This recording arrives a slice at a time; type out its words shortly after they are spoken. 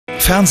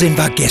Fernsehen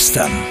war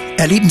gestern.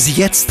 Erleben Sie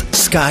jetzt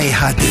Sky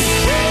HD.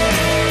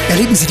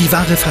 Erleben Sie die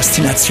wahre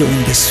Faszination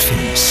des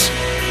Films.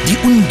 Die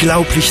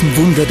unglaublichen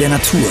Wunder der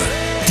Natur.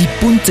 Die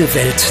bunte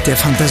Welt der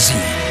Fantasie.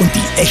 Und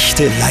die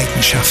echte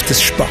Leidenschaft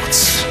des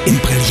Sports. In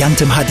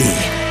brillantem HD.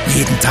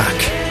 Jeden Tag.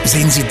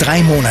 Sehen Sie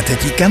 3 Monate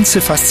die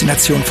ganze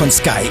Faszination von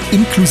Sky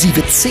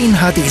inklusive 10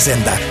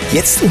 HD-Sender.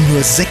 Jetzt um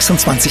nur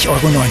 26,90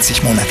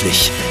 €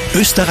 monatlich.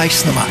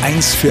 Österreichs Nummer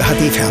 1 für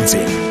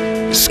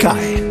HD-Fernsehen.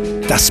 Sky.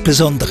 Das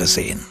Besondere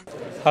sehen.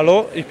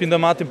 Hallo, ich bin der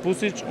Martin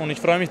Pusic und ich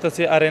freue mich, dass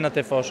ihr Arena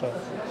TV schaut.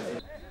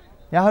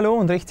 Ja, hallo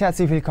und recht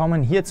herzlich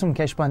willkommen hier zum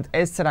Cashpoint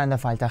SCR in der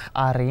Altach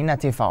Arena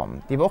TV.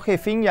 Die Woche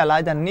fing ja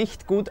leider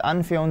nicht gut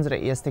an für unsere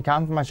erste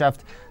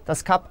Kampfmannschaft.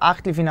 Das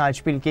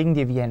Cup-Achtelfinalspiel gegen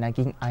die Wiener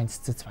ging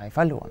 1:2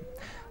 verloren.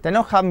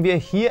 Dennoch haben wir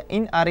hier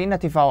in Arena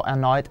TV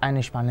erneut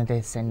eine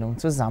spannende Sendung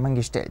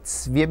zusammengestellt.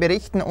 Wir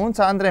berichten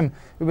unter anderem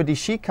über die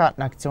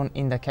Skikartenaktion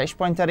in der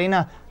Cashpoint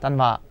Arena. Dann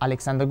war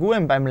Alex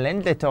Guem beim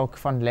Ländle Talk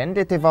von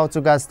Ländle TV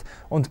zu Gast.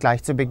 Und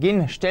gleich zu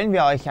Beginn stellen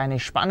wir euch eine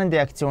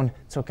spannende Aktion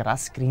zur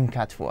Grass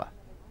Greencard vor.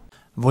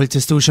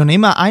 Wolltest du schon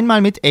immer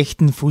einmal mit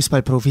echten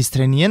Fußballprofis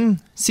trainieren?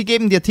 Sie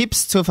geben dir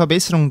Tipps zur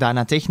Verbesserung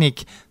deiner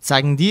Technik,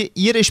 zeigen dir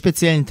ihre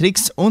speziellen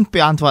Tricks und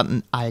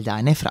beantworten all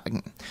deine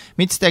Fragen.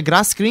 Mit der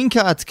Grass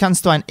Greencard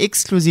kannst du ein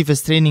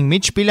exklusives Training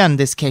mit Spielern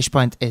des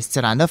Cashpoint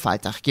SCR in der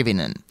Altach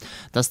gewinnen.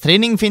 Das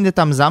Training findet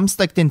am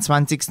Samstag, den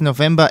 20.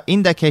 November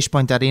in der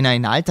Cashpoint Arena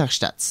in Altach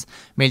statt.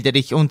 Melde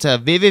dich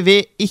unter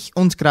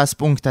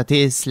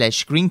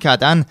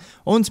www.ichundgrass.at/Greencard an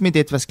und mit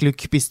etwas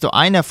Glück bist du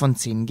einer von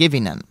 10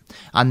 Gewinnern.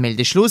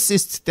 Anmeldeschluss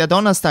ist der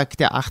Donnerstag,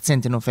 der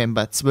 18.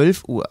 November,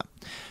 12 Uhr.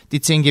 Die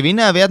 10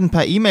 Gewinner werden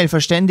per E-Mail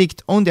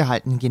verständigt und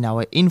erhalten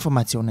genaue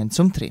Informationen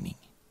zum Training.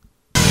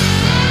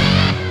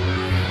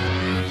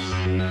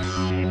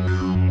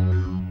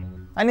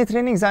 Eine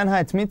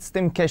Trainingseinheit mit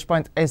dem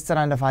Cashpoint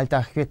SCR in der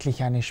Altach,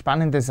 wirklich eine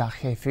spannende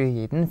Sache für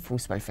jeden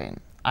Fußballfan.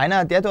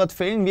 Einer, der dort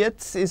fehlen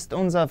wird, ist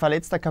unser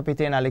verletzter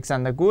Kapitän Alex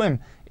Guem.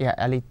 Er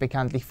erlitt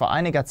bekanntlich vor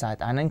einiger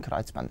Zeit einen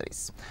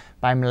Kreuzbandriss.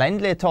 Beim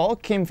Ländle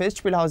Talk im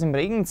Festspielhaus im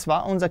Regens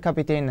war unser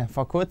Kapitän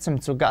vor kurzem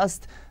zu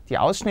Gast. Die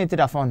Ausschnitte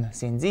davon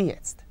sehen Sie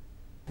jetzt.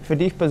 Für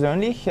dich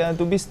persönlich,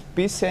 du bist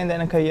bisher in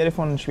deiner Karriere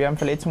von schweren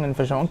Verletzungen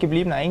verschont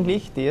geblieben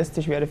eigentlich. Die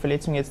erste schwere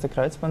Verletzung, jetzt der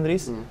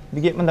Kreuzbandriss.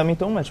 Wie geht man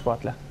damit um als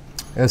Sportler?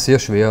 Ja, sehr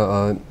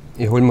schwer.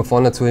 Ich hole mir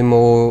vorne dazu immer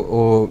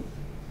auch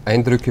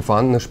Eindrücke von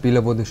anderen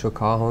Spielern, die das schon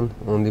gehabt haben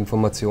und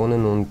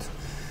Informationen. Und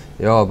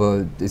ja,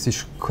 aber es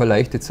ist keine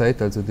leichte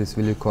Zeit, also das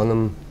will ich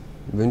keinem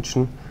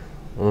wünschen.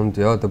 Und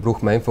ja, da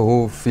braucht man einfach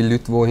auch viele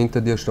Leute, die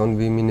hinter dir stehen,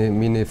 wie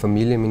meine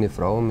Familie, meine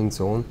Frau, mein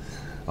Sohn.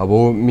 Aber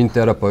auch mein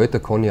Therapeut, der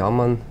kann ich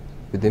anmachen,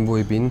 bei dem, wo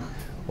ich bin.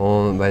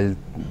 Und weil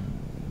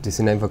das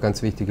sind einfach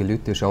ganz wichtige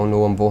Leute, die schauen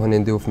auch am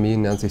Wochenende auf mich,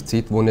 nehmen sich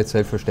Zeit, wo nicht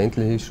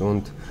selbstverständlich ist.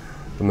 Und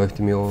da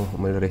möchte ich mich auch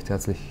mal recht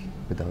herzlich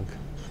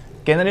bedanken.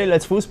 Generell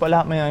als Fußballer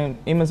hat man ja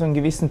immer so einen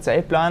gewissen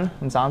Zeitplan.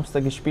 Am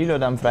Samstag ist Spiel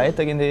oder am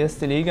Freitag in der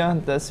ersten Liga.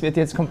 Das wird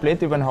jetzt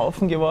komplett über den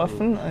Haufen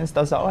geworfen. Ist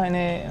das auch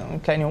eine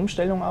kleine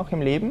Umstellung auch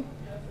im Leben?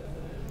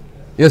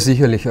 Ja,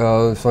 sicherlich.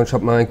 Sonst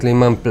hat man eigentlich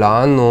immer einen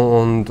Plan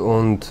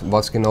und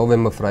was genau,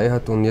 wenn man frei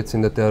hat. Und jetzt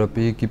in der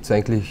Therapie gibt es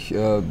eigentlich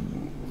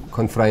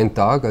keinen freien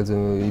Tag.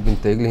 Also ich bin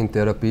täglich in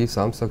Therapie,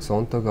 Samstag,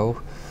 Sonntag auch.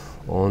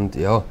 Und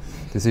ja,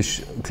 das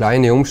ist eine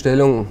kleine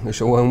Umstellung,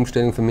 ist auch eine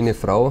Umstellung für meine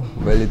Frau,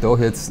 weil ich da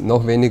jetzt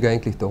noch weniger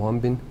eigentlich daheim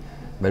bin,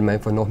 weil man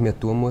einfach noch mehr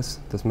tun muss,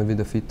 dass man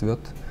wieder fit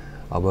wird.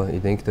 Aber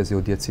ich denke, dass ich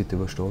auch die Zeit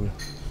überstehe.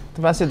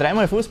 Du warst ja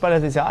 3-mal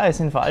Fußballer des Jahres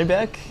in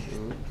Vorarlberg.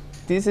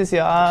 Dieses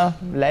Jahr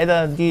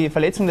leider die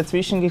Verletzung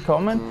dazwischen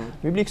gekommen.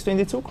 Wie blickst du in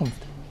die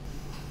Zukunft?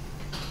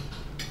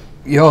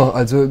 Ja,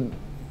 also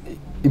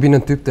ich bin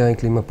ein Typ, der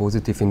eigentlich immer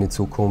positiv in die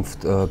Zukunft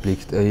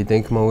blickt. Ich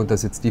denke mal,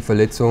 dass jetzt die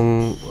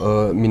Verletzung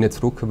mich nicht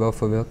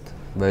zurückgeworfen wird,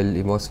 weil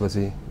ich weiß, was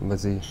ich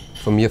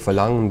von mir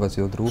verlange und was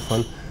ich auch drauf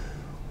habe.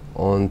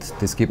 Und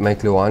das gibt mir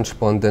eigentlich auch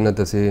Ansporn,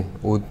 dass ich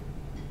auch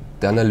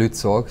den Leuten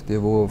sage, die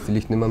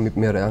vielleicht nicht mehr mit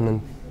mir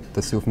lernen,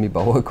 dass sie auf mich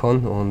bauen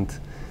kann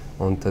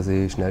und dass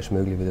ich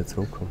schnellstmöglich wieder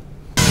zurückkomme.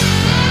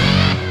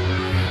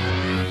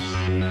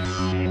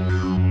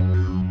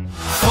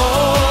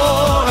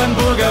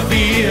 Vorenburger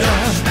Bier,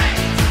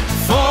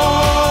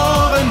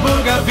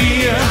 Vorenburger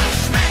Bier.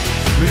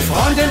 Mit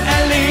Freunden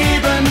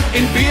erleben,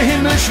 in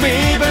Bierhimmel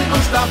schweben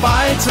und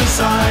dabei zu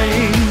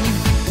sein.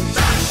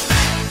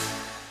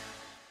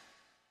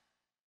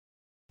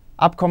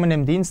 Ab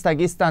kommendem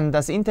Dienstag ist dann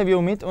das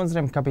Interview mit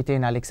unserem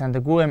Kapitän Alex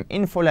Guem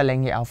in voller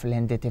Länge auf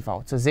Ländle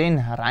TV zu sehen.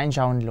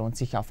 Reinschauen lohnt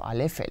sich auf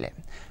alle Fälle.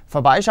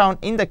 Vorbeischauen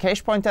in der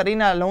Cashpoint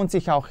Arena lohnt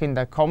sich auch in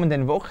der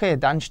kommenden Woche.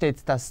 Dann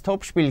steht das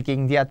Topspiel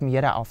gegen die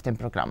Admira auf dem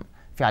Programm.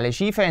 Für alle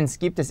Skifans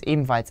gibt es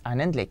ebenfalls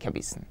einen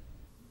Leckerbissen.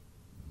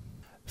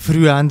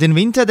 Früher an den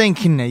Winter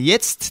denken,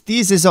 jetzt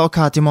die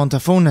Saisonkarte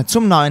Montafon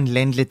zum neuen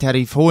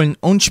Ländle-Tarif holen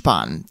und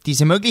sparen.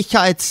 Diese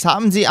Möglichkeit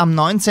haben Sie am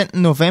 19.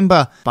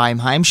 November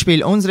beim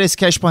Heimspiel unseres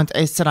Cashpoint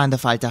SCR in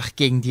der Altach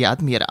gegen die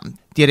Admira.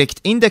 Direkt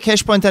in der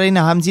Cashpoint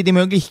Arena haben Sie die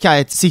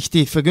Möglichkeit, sich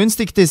die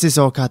vergünstigte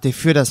Saisonkarte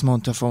für das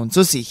Montafon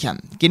zu sichern.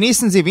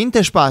 Genießen Sie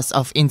Winterspaß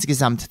auf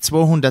insgesamt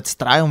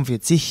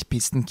 243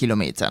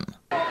 Pistenkilometern.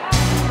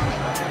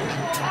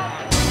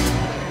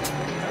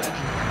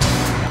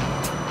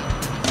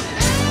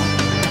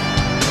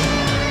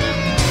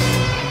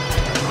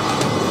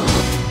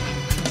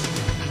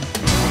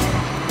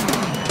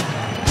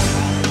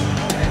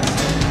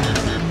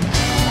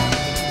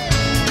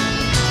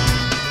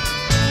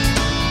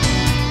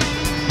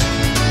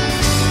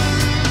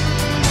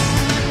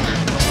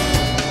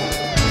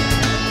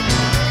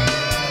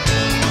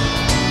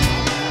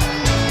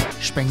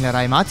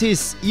 Spenglerei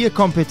Mattis, Ihr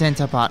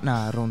kompetenter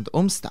Partner rund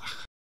ums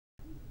Dach.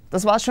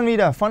 Das war's schon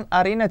wieder von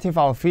Arena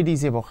TV für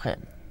diese Woche.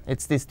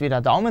 Jetzt ist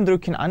wieder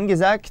Daumendrücken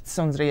angesagt.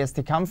 Unsere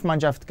erste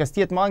Kampfmannschaft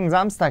gastiert morgen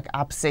Samstag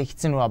ab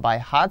 16 Uhr bei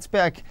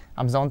Harzberg.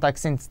 Am Sonntag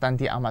sind dann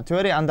die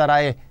Amateure an der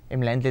Reihe.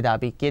 Im Ländle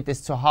Derby geht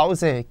es zu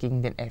Hause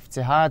gegen den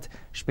FC Hart.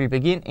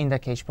 Spielbeginn in der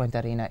Cashpoint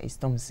Arena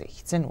ist um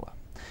 16 Uhr.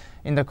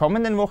 In der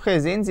kommenden Woche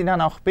sehen Sie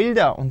dann auch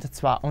Bilder, und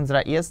zwar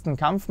unserer ersten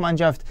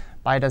Kampfmannschaft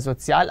bei der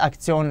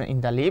Sozialaktion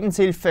in der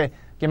Lebenshilfe.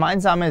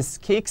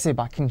 Gemeinsames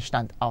Keksebacken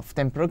stand auf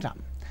dem Programm.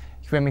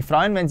 Ich würde mich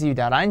freuen, wenn Sie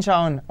wieder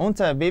reinschauen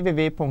unter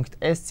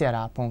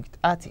www.scra.at.